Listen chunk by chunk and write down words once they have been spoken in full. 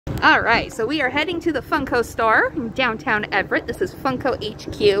Alright, so we are heading to the Funko store in downtown Everett. This is Funko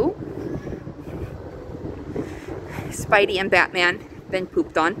HQ. Spidey and Batman been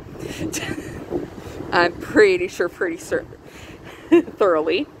pooped on. I'm pretty sure, pretty certain,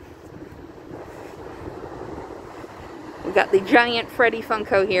 thoroughly. We got the giant Freddy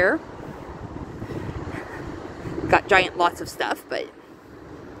Funko here. Got giant lots of stuff, but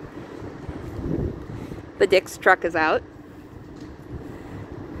the Dick's truck is out.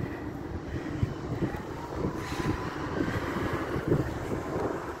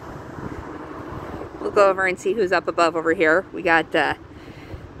 We'll go over and see who's up above over here. We got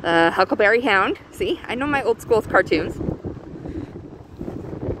Huckleberry Hound. See, I know my old school cartoons.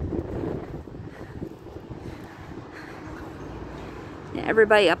 Yeah,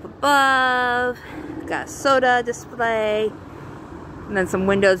 everybody up above. Got a soda display. And then some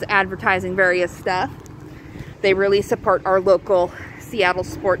windows advertising various stuff. They really support our local Seattle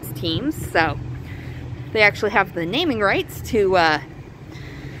sports teams. So they actually have the naming rights to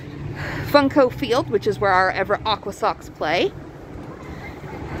Funko Field, which is where our Everett Aqua Sox play.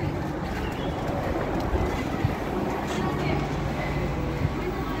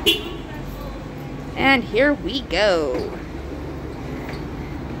 And here we go.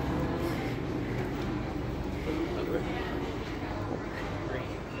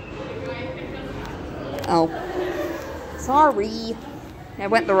 Oh, sorry. I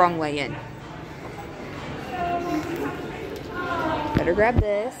went the wrong way in. Better grab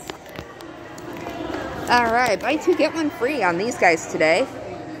this. Alright, buy two, get one free on these guys today.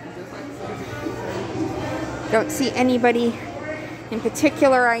 Don't see anybody in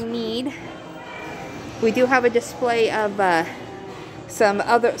particular I need. We do have a display of some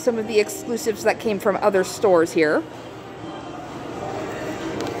of the exclusives that came from other stores here.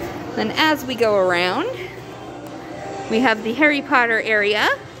 Then as we go around, we have the Harry Potter area.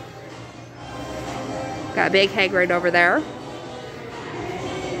 Got a big Hagrid over there.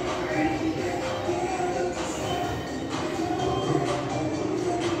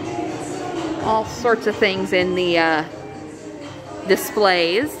 All sorts of things in the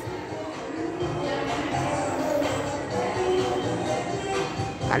displays.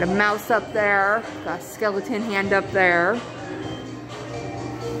 Got a mouse up there. Got a skeleton hand up there.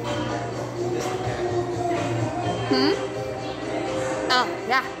 Oh,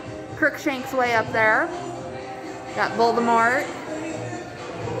 yeah. Crookshank's way up there. Got Voldemort.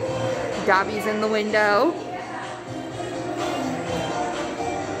 Dobby's in the window.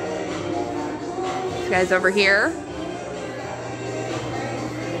 This guy's over here.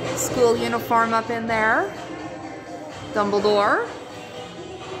 School uniform up in there. Dumbledore.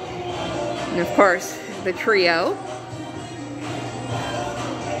 And of course, the trio.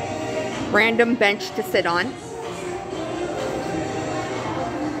 Random bench to sit on.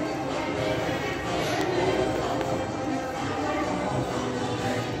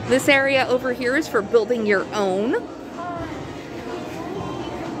 This area over here is for building your own.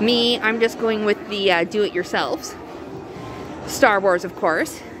 Me, I'm just going with the do-it-yourselves. Star Wars, of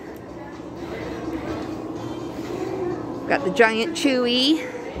course. Got the giant Chewie.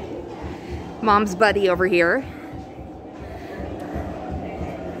 Mom's buddy over here.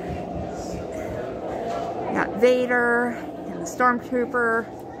 Got Vader and the Stormtrooper.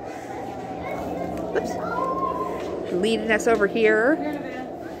 Whoops. Leading us over here.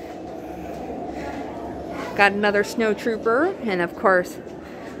 Got another snowtrooper, and of course,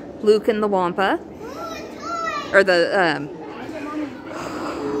 Luke and the Wampa. Or the,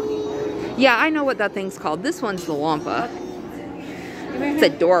 yeah, I know what that thing's called. This one's the Wampa. It's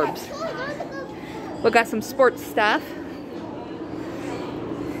adorbs. We got some sports stuff.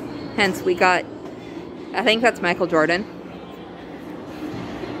 Hence, we got, I think that's Michael Jordan.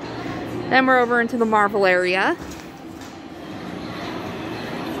 Then we're over into the Marvel area.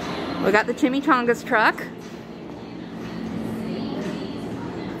 We got the Chimichangas truck.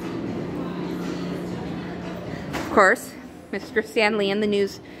 Of course, Mr. Stanley in the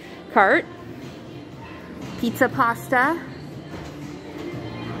news cart. Pizza pasta.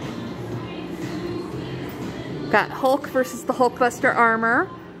 Got Hulk versus the Hulkbuster armor.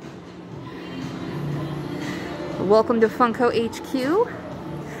 Welcome to Funko HQ.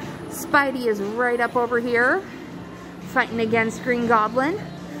 Spidey is right up over here, fighting against Green Goblin.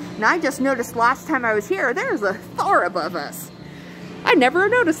 And I just noticed last time I was here, there's a Thor above us. I never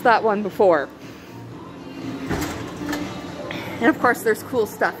noticed that one before. And of course, there's cool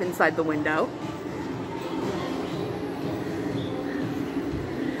stuff inside the window.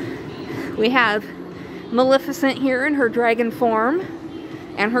 We have Maleficent here in her dragon form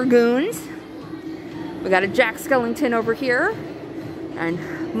and her goons. We got a Jack Skellington over here. and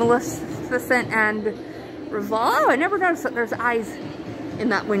Maleficent and Revolve. Oh, I never noticed that there's eyes in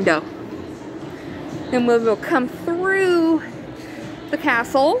that window. Then we will come through the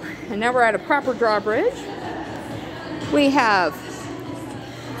castle, and now we're at a proper drawbridge. We have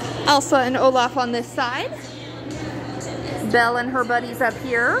Elsa and Olaf on this side, Belle and her buddies up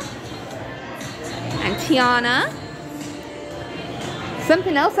here, and Tiana.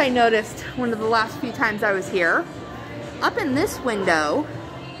 Something else I noticed one of the last few times I was here, up in this window,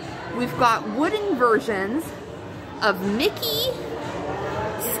 we've got wooden versions of Mickey,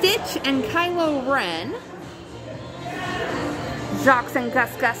 Stitch, and Kylo Ren. Jocks and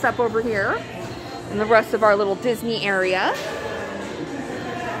Gus Gus up over here, and the rest of our little Disney area.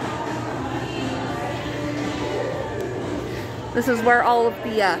 This is where all of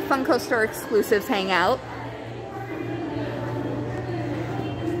the Funko store exclusives hang out.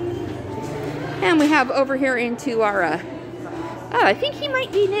 And we have over here into our, oh, I think he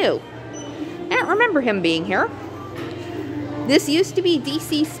might be new. I don't remember him being here. This used to be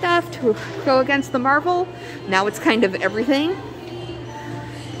DC stuff to go against the Marvel. Now it's kind of everything.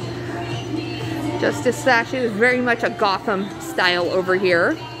 Justice statue is very much a Gotham style over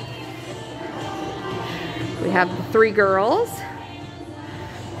here. We have the three girls.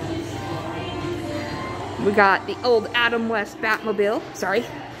 We got the old Adam West Batmobile. Sorry.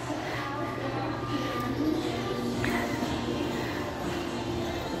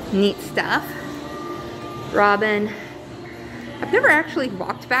 Neat stuff. Robin. I've never actually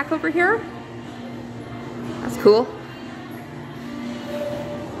walked back over here. That's cool.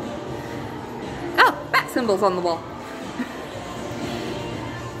 Oh, bat symbols on the wall.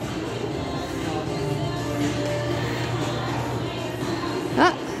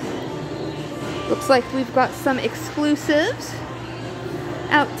 Looks like we've got some exclusives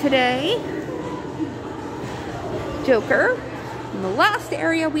out today. Joker. And the last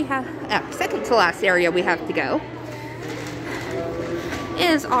area we have, second to last area we have to go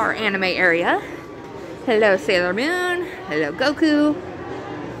is our anime area. Hello Sailor Moon. Hello Goku.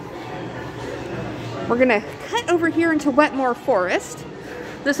 We're gonna cut over here into Wetmore Forest.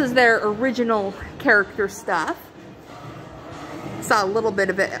 This is their original character stuff. Saw a little bit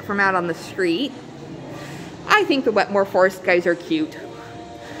of it from out on the street. I think the Wetmore Forest guys are cute.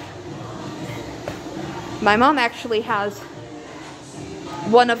 My mom actually has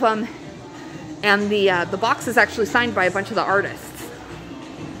one of them, and the box is actually signed by a bunch of the artists.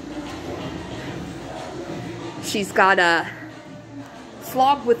 She's got a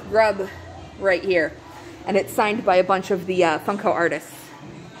Slob with Grub right here, and it's signed by a bunch of the Funko artists.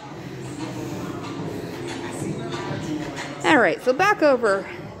 Alright, so back over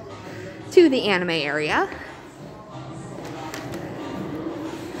to the anime area.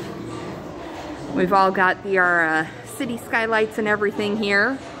 We've all got our city skylights and everything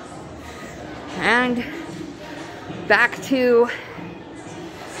here. And back to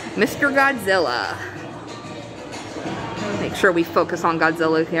Mr. Godzilla. Make sure we focus on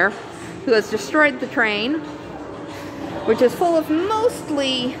Godzilla here, who has destroyed the train, which is full of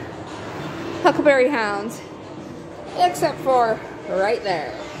mostly Huckleberry Hounds, except for right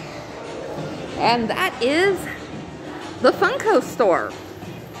there. And that is the Funko store.